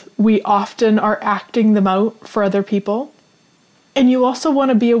 because we often are acting them out for other people. And you also want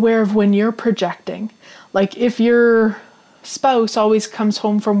to be aware of when you're projecting. Like, if your spouse always comes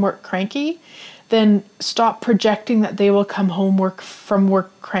home from work cranky, then stop projecting that they will come home from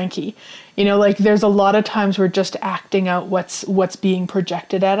work cranky. Like, there's a lot of times we're just acting out what's being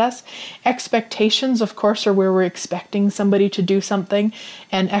projected at us. Expectations, of course, are where we're expecting somebody to do something.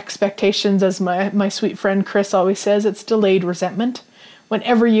 And expectations, as my sweet friend Chris always says, it's delayed resentment.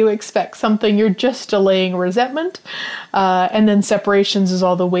 Whenever you expect something, you're just delaying resentment. And then separations is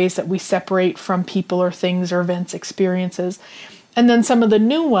all the ways that we separate from people or things or events, experiences. And then some of the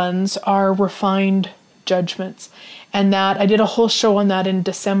new ones are refined judgments. And that I did a whole show on that in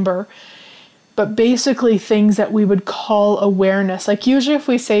December. But basically things that we would call awareness. Like, usually if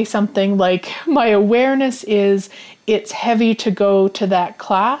we say something like, my awareness is it's heavy to go to that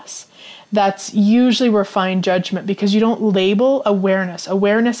class, that's usually refined judgment, because you don't label awareness.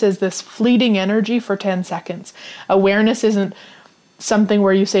 Awareness is this fleeting energy for 10 seconds. Awareness isn't something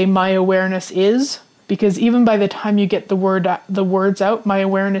where you say, my awareness is, because even by the time you get the words out, my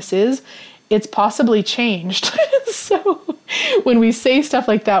awareness is, it's possibly changed. So when we say stuff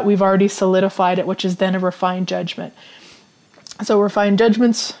like that, we've already solidified it, which is then a refined judgment. So refined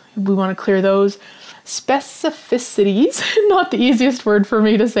judgments, we want to clear those. Specificities, not the easiest word for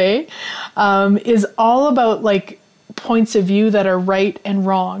me to say, is all about like points of view that are right and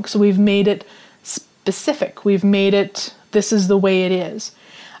wrong. So we've made it specific. We've made it, this is the way it is.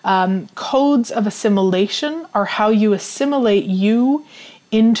 Codes of assimilation are how you assimilate you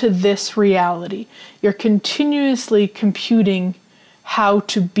into this reality. You're continuously computing how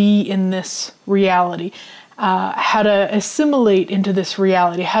to be in this reality. how to assimilate into this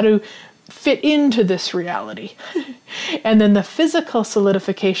reality, how to fit into this reality. And then the physical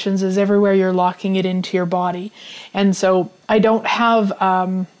solidifications is everywhere you're locking it into your body. And so I don't have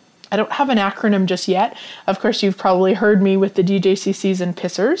an acronym just yet. Of course, you've probably heard me with the DJCCs and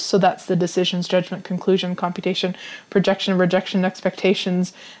PISSERs. So that's the decisions, judgment, conclusion, computation, projection, rejection,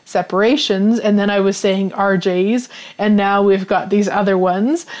 expectations, separations. And then I was saying RJs, and now we've got these other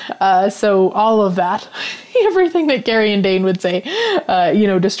ones. So all of that, everything that Gary and Dane would say,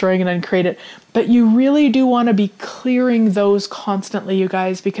 destroying and uncreate it. But you really do want to be clearing those constantly, you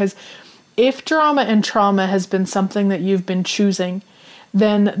guys, because if drama and trauma has been something that you've been choosing,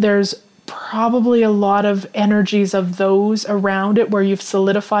 then there's probably a lot of energies of those around it where you've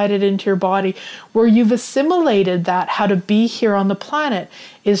solidified it into your body, where you've assimilated that how to be here on the planet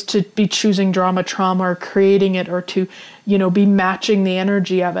is to be choosing drama, trauma, or creating it, or to, be matching the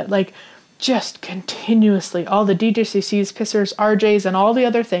energy of it. Like just continuously, all the DJCCs, PISSERs, RJs, and all the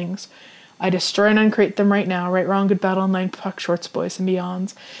other things, I destroy and uncreate them right now. Right, wrong, good, bad, online, puck, shorts, boys, and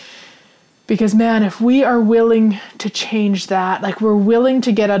beyonds. Because man, if we are willing to change that, like we're willing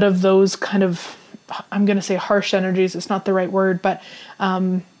to get out of those kind of, I'm going to say harsh energies, it's not the right word, but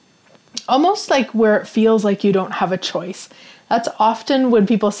almost like where it feels like you don't have a choice. That's often when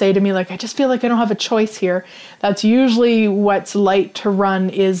people say to me, like, I just feel like I don't have a choice here. That's usually what's light to run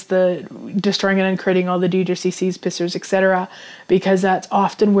is the destroying and uncreating all the DJCCs, PISSERs, etc. Because that's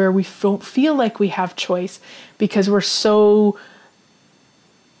often where we don't feel like we have choice because we're so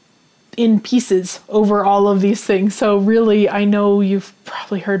in pieces over all of these things. So really, I know you've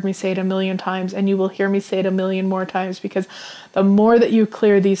probably heard me say it a million times, and you will hear me say it a million more times, because the more that you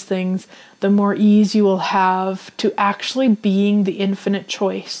clear these things, the more ease you will have to actually being the infinite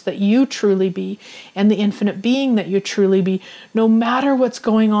choice that you truly be, and the infinite being that you truly be, no matter what's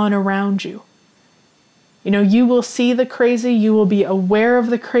going on around you. You will see the crazy, you will be aware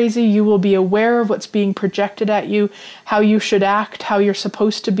of the crazy, you will be aware of what's being projected at you, how you should act, how you're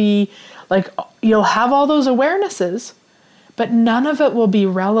supposed to be. Like, you'll have all those awarenesses, but none of it will be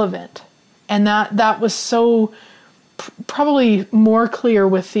relevant. And that was so probably more clear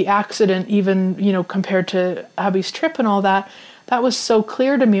with the accident, even, compared to hubby's trip and all that. That was so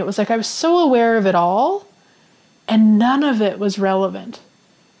clear to me. It was like I was so aware of it all, and none of it was relevant.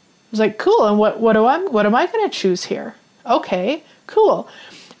 I was like, cool, and what am I going to choose here? Okay, cool.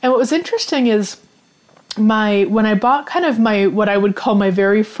 And what was interesting is when I bought kind of what I would call my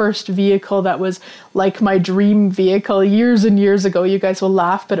very first vehicle that was like my dream vehicle years and years ago. You guys will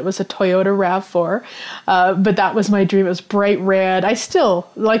laugh, but it was a Toyota RAV4. But that was my dream. It was bright red. I still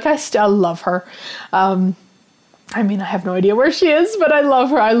love her. I have no idea where she is, but I love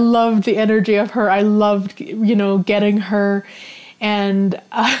her. I loved the energy of her. I loved, getting her. And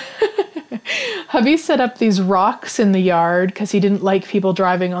hubby set up these rocks in the yard because he didn't like people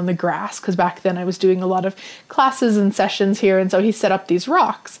driving on the grass, because back then I was doing a lot of classes and sessions here, and so he set up these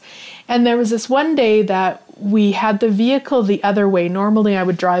rocks. And there was this one day that we had the vehicle the other way. Normally I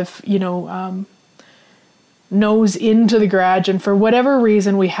would drive, nose into the garage, and for whatever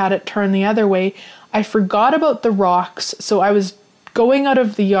reason we had it turned the other way. I forgot about the rocks, so I was going out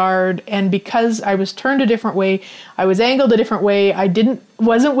of the yard, and because I was turned a different way, I was angled a different way,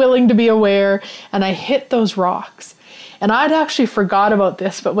 wasn't willing to be aware, and I hit those rocks. And I'd actually forgot about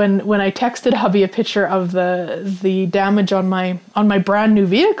this, but when I texted hubby a picture of the damage on my brand new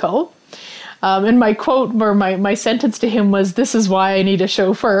vehicle, and my quote or my sentence to him was, "This is why I need a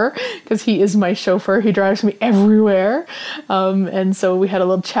chauffeur," because he is my chauffeur. He drives me everywhere. And so we had a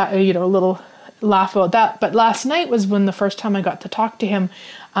little chat, a little laugh about that. But last night was when the first time I got to talk to him,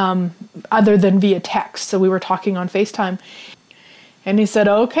 other than via text. So we were talking on FaceTime, and he said,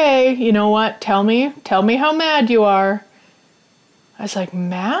 "Okay, you know what? Tell me how mad you are." I was like,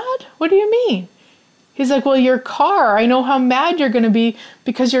 "Mad? What do you mean?" He's like, "Well, your car, I know how mad you're going to be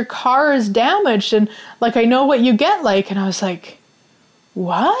because your car is damaged, and I know what you get like." And I was like,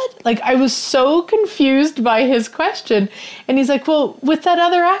 "What?" I was so confused by his question. And he's like, "Well, with that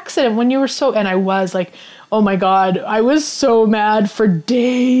other accident when you were so," and I was like, oh my God, I was so mad for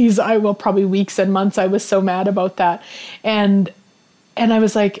days. Probably weeks and months. I was so mad about that. And I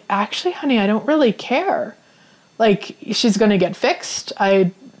was like, "Actually, honey, I don't really care. She's going to get fixed.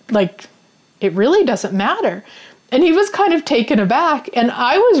 It really doesn't matter." And he was kind of taken aback, and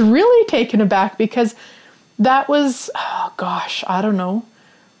I was really taken aback because that was, oh gosh, I don't know,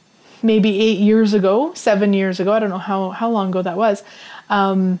 maybe 8 years ago, 7 years ago. I don't know how long ago that was.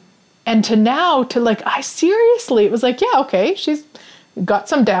 And to now, I seriously, it was like, yeah, okay, she's got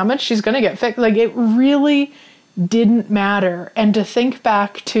some damage. She's going to get fixed. It really didn't matter, and to think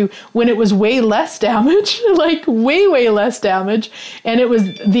back to when it was way less damage, like way less damage, and it was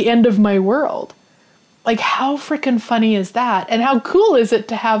the end of my world. Like, how freaking funny is that? And how cool is it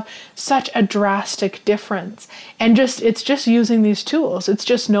to have such a drastic difference? And it's just using these tools. It's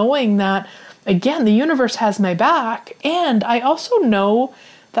just knowing that, again, the universe has my back, and I also know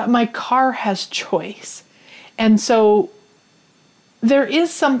that my car has choice. And so there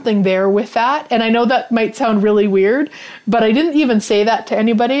is something there with that. And I know that might sound really weird, but I didn't even say that to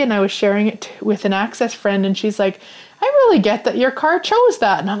anybody. And I was sharing it with an Access friend, and she's like, I really get that your car chose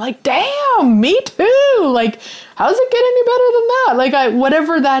that. And I'm like, damn, me too. Like, how's it get any better than that? Like,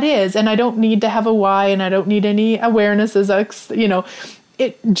 whatever that is. And I don't need to have a why, and I don't need any awarenesses, you know.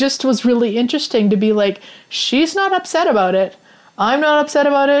 It just was really interesting to be like, she's not upset about it. I'm not upset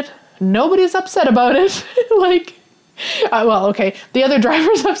about it. Nobody's upset about it. Like, well, okay, the other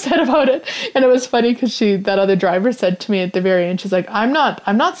driver's upset about it. And it was funny because that other driver said to me at the very end, she's like, I'm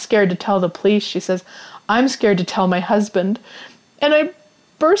not scared to tell the police. She says, I'm scared to tell my husband. And I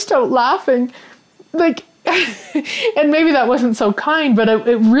burst out laughing, like, and maybe that wasn't so kind, but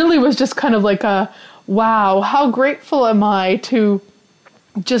it really was just kind of like a, wow, how grateful am I to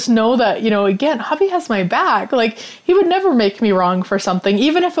just know that, you know, again, hubby has my back. Like, he would never make me wrong for something,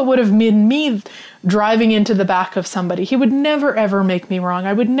 even if it would have been me driving into the back of somebody. He would never, ever make me wrong.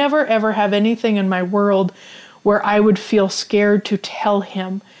 I would never, ever have anything in my world where I would feel scared to tell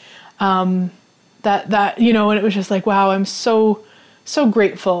him that, you know, and it was just like, wow, I'm so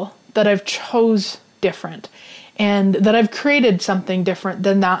grateful that I've chose different, and that I've created something different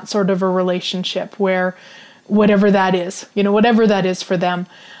than that sort of a relationship where whatever that is, you know, whatever that is for them.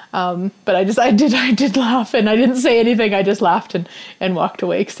 But I did laugh, and I didn't say anything. I just laughed and walked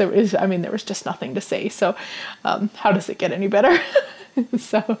away, because there was just nothing to say. So, how does it get any better?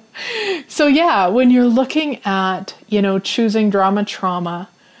 So yeah, when you're looking at, you know, choosing drama trauma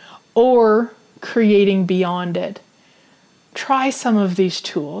or creating beyond it, try some of these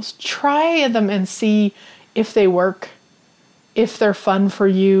tools. Try them and see if they work, if they're fun for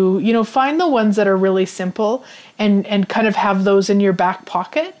you. You know, find the ones that are really simple and kind of have those in your back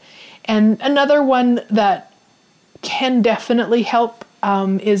pocket. And another one that can definitely help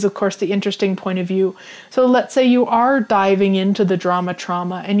is, of course, the interesting point of view. So let's say you are diving into the drama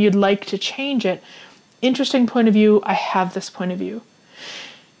trauma and you'd like to change it. Interesting point of view, I have this point of view.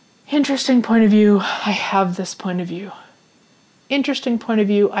 Interesting point of view, I have this point of view. Interesting point of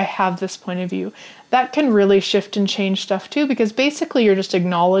view, I have this point of view. That can really shift and change stuff too, because basically you're just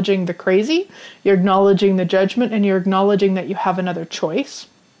acknowledging the crazy, you're acknowledging the judgment, and you're acknowledging that you have another choice.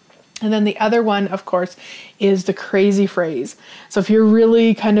 And then the other one, of course, is the crazy phrase. So if you're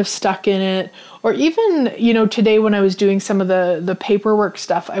really kind of stuck in it, or even, you know, today when I was doing some of the paperwork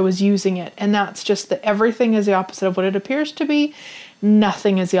stuff, I was using it. And that's just that everything is the opposite of what it appears to be.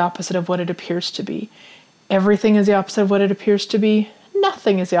 Nothing is the opposite of what it appears to be. Everything is the opposite of what it appears to be.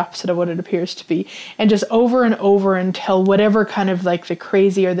 Nothing is the opposite of what it appears to be. And just over and over until whatever kind of like the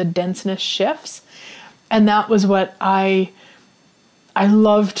crazy or the denseness shifts. And that was what I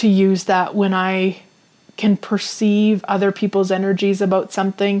love to use that when I can perceive other people's energies about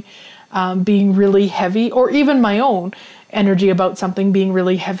something being really heavy, or even my own energy about something being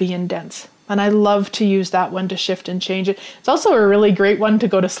really heavy and dense. And I love to use that one to shift and change it. It's also a really great one to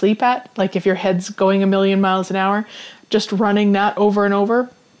go to sleep at. Like if your head's going 1,000,000 miles an hour, just running that over and over.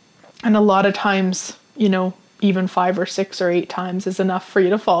 And a lot of times, you know, even 5 or 6 or 8 times is enough for you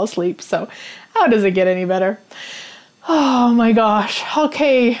to fall asleep. So how does it get any better? Oh my gosh.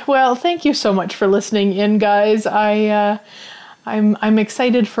 Okay. Well, thank you so much for listening in, guys. I'm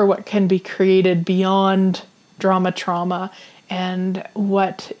excited for what can be created beyond drama trauma, and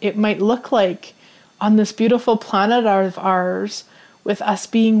what it might look like on this beautiful planet of ours, with us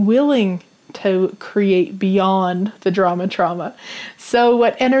being willing to create beyond the drama trauma. So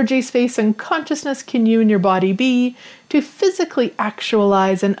what energy, space, and consciousness can you and your body be to physically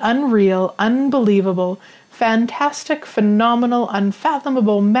actualize an unreal, unbelievable, fantastic, phenomenal,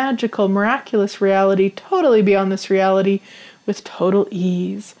 unfathomable, magical, miraculous reality totally beyond this reality with total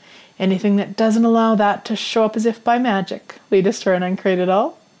ease? Anything that doesn't allow that to show up as if by magic, lead us to an uncreated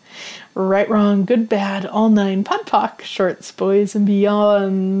all. Right, wrong, good, bad, all 9, pod, poc, shorts, boys, and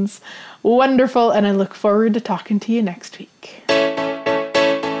beyonds. Wonderful, and I look forward to talking to you next week.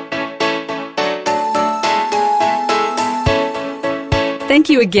 Thank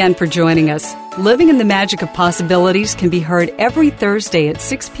you again for joining us. Living in the Magic of Possibilities can be heard every Thursday at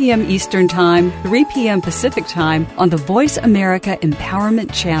 6 p.m. Eastern Time, 3 p.m. Pacific Time on the Voice America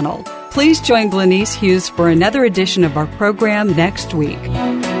Empowerment Channel. Please join Glenyce Hughes for another edition of our program next week.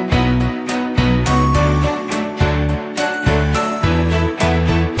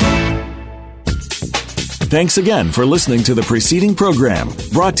 Thanks again for listening to the preceding program,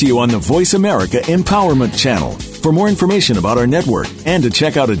 brought to you on the Voice America Empowerment Channel. For more information about our network and to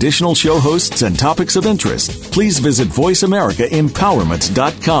check out additional show hosts and topics of interest, please visit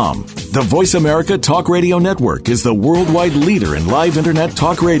voiceamericaempowerment.com. The Voice America Talk Radio Network is the worldwide leader in live Internet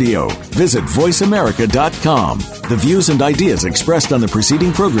talk radio. Visit voiceamerica.com. The views and ideas expressed on the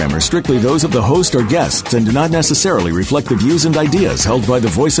preceding program are strictly those of the host or guests and do not necessarily reflect the views and ideas held by the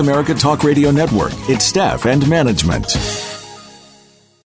Voice America Talk Radio Network, its staff, and management.